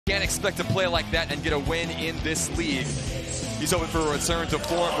Can't expect to play like that and get a win in this league. He's hoping for a return to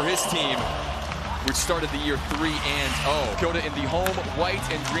form for his team, which started the year 3-0. Dakota in the home white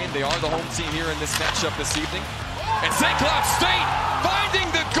and green. They are the home team here in this matchup this evening. And St. Cloud State finding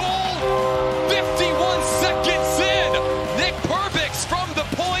the goal 51 seconds in. Nick Perbix from the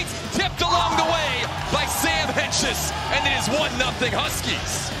point, tipped along the way by Sam Henches, and it is 1-0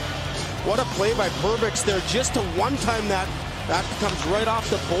 Huskies. What a play by Perbix there, just a one-time that comes right off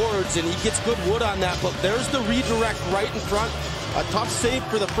the boards, and he gets good wood on that, but there's the redirect right in front. A tough save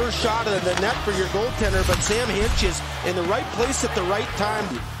for the first shot of the net for your goaltender, but Sam Henches in the right place at the right time.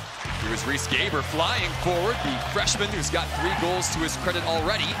 Here's Reese Gaber flying forward, the freshman who's got 3 goals to his credit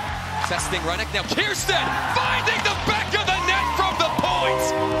already. Testing Rennick, now Kirsten finding the back of the net from the point.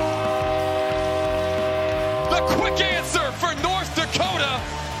 The quick answer for North Dakota.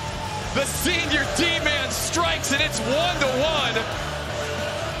 The senior D-man strikes, and it's 1-1.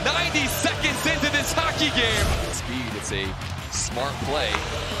 90 seconds into this hockey game. Speed, it's a smart play.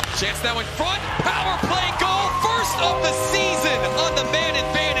 Chance now in front, power play goal, first of the season on the man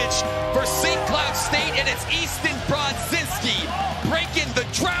advantage for St. Cloud State, and it's Easton Brodzinski breaking the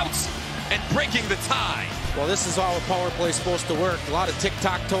drought and breaking the tie. Well, this is how a power play is supposed to work. A lot of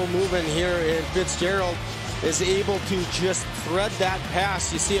tic-tac-toe moving here, and Fitzgerald is able to just thread that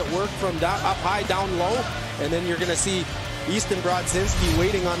pass. You see it work from up high, down low, and then you're going to see Easton Brodzinski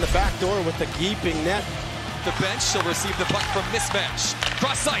waiting on the back door with the gaping net. The bench, she'll receive the puck from mismatch.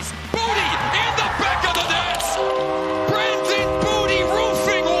 Cross ice, Booty in the back of the net! Brendan Booty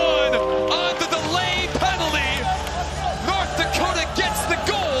roofing one on the delay penalty. North Dakota gets the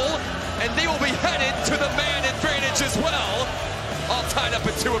goal, and they will be headed to the man advantage as well. All tied up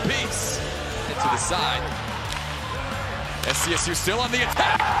at 2 apiece. And to the side. SCSU still on the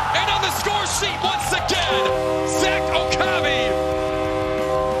attack, and on the score sheet once again, Zach Okabe.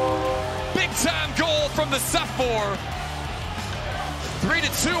 Big-time goal from the sophomore.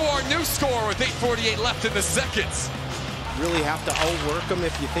 3-2 our new score with 8:48 left in the second. Really have to outwork them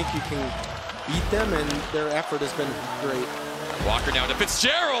if you think you can beat them, and their effort has been great. Walker now to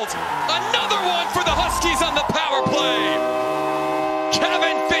Fitzgerald. Another one for the Huskies on the power play.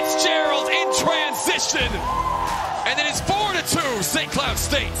 Kevin Fitzgerald in transition. And it is 4-2 St. Cloud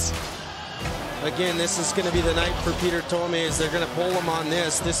State. Again, this is going to be the night for Peter Thome, as they're going to pull him on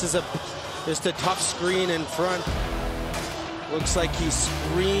this. This is just a tough screen in front. Looks like he's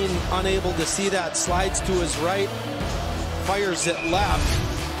screened, unable to see that. Slides to his right, fires it left,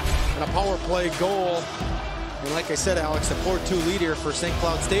 and a power play goal. And like I said, Alex, a 4-2 lead here for St.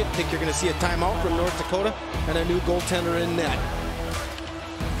 Cloud State. I think you're going to see a timeout from North Dakota and a new goaltender in net.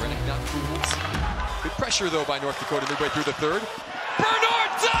 Rennick not fooled. Good pressure, though, by North Dakota midway through the third.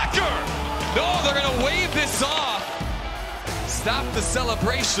 Bernard Docker! No, they're going to wave this off. Stop the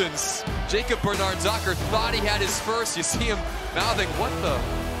celebrations. Jacob Bernard Docker thought he had his first. You see him mouthing, what the?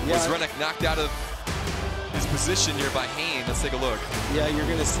 Yeah. Was Rennick knocked out of his position here by Hain? Let's take a look. Yeah, you're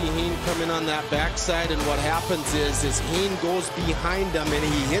going to see Hain come in on that backside, and what happens is Hain goes behind him, and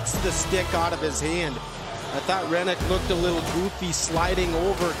he hits the stick out of his hand. I thought Rennick looked a little goofy sliding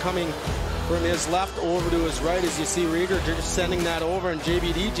over, coming from his left over to his right, as you see Rieger just sending that over, and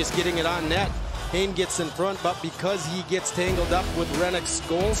JBD just getting it on net. Hain gets in front, but because he gets tangled up with Rennick's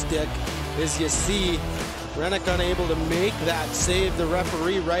goal stick, as you see, Rennick unable to make that save. The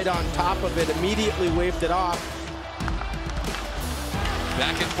referee right on top of it immediately waved it off.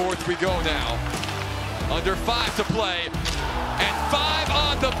 Back and forth we go now. Under 5 to play, and 5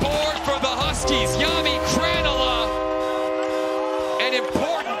 on the board for the Huskies. Yami Kranola, an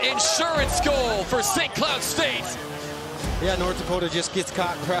important insurance goal for St. Cloud State. Yeah, North Dakota just gets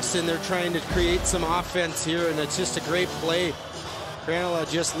caught pressing. They're trying to create some offense here, and it's just a great play. Kranola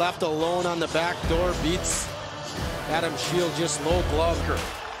just left alone on the back door, beats Adam Shield, just low glove.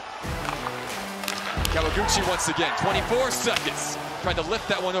 Kawaguchi once again, 24 seconds. Tried to lift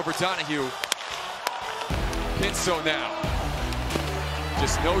that one over Donahue. Pinso now.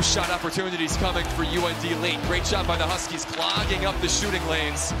 Just no shot opportunities coming for UND late. Great job by the Huskies clogging up the shooting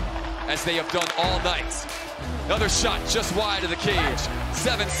lanes as they have done all night. Another shot just wide of the cage.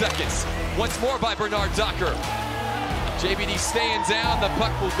 7 seconds. Once more by Bernard Docker. JBD staying down. The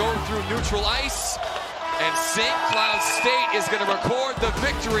puck will go through neutral ice. And St. Cloud State is going to record the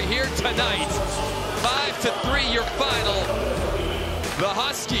victory here tonight. 5-3 your final. The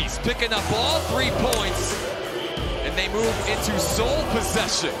Huskies picking up all 3 points. And they move into sole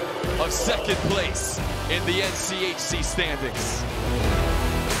possession of second place in the NCHC standings.